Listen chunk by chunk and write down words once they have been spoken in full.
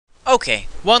Okay,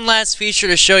 one last feature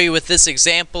to show you with this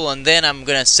example, and then I'm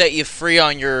going to set you free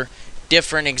on your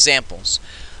different examples.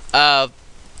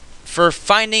 For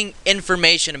finding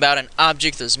information about an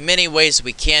object, there's many ways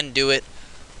we can do it.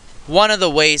 One of the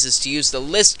ways is to use the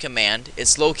list command.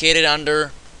 It's located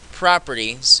under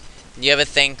properties. You have a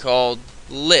thing called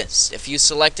list. If you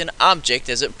select an object,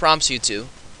 as it prompts you to,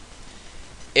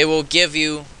 it will give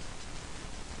you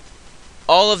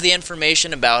all of the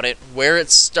information about it, where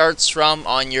it starts from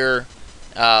on your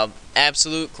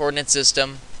absolute coordinate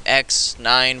system, x,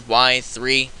 9, y,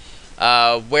 3,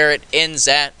 where it ends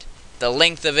at, the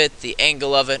length of it, the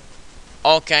angle of it,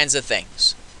 all kinds of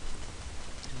things.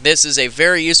 This is a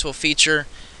very useful feature.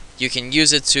 You can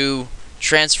use it to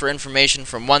transfer information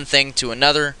from one thing to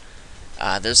another.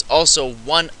 There's also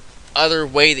one other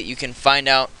way that you can find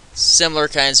out similar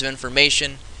kinds of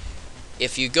information.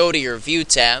 If you go to your View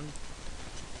tab,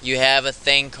 you have a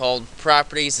thing called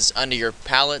Properties. It's under your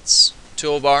Palettes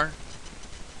toolbar.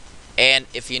 And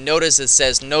if you notice, it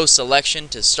says No Selection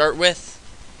to start with.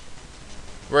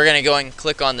 We're going to go and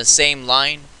click on the same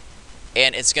line,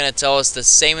 and it's going to tell us the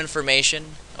same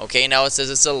information. Okay, now it says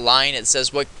it's a line. It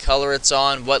says what color it's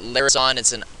on, what layer it's on.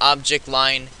 It's an object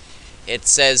line. It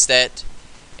says that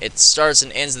it starts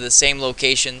and ends at the same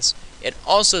locations. It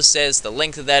also says the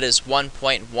length of that is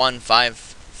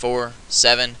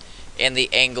 1.1547, and the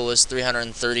angle is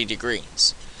 330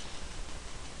 degrees.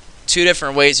 Two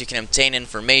different ways you can obtain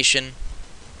information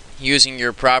using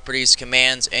your properties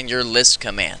commands and your list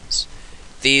commands.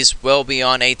 These will be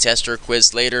on a test or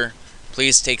quiz later.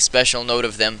 Please take special note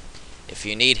of them. If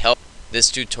you need help,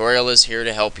 this tutorial is here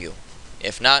to help you.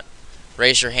 If not,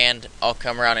 raise your hand. I'll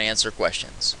come around and answer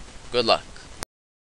questions. Good luck.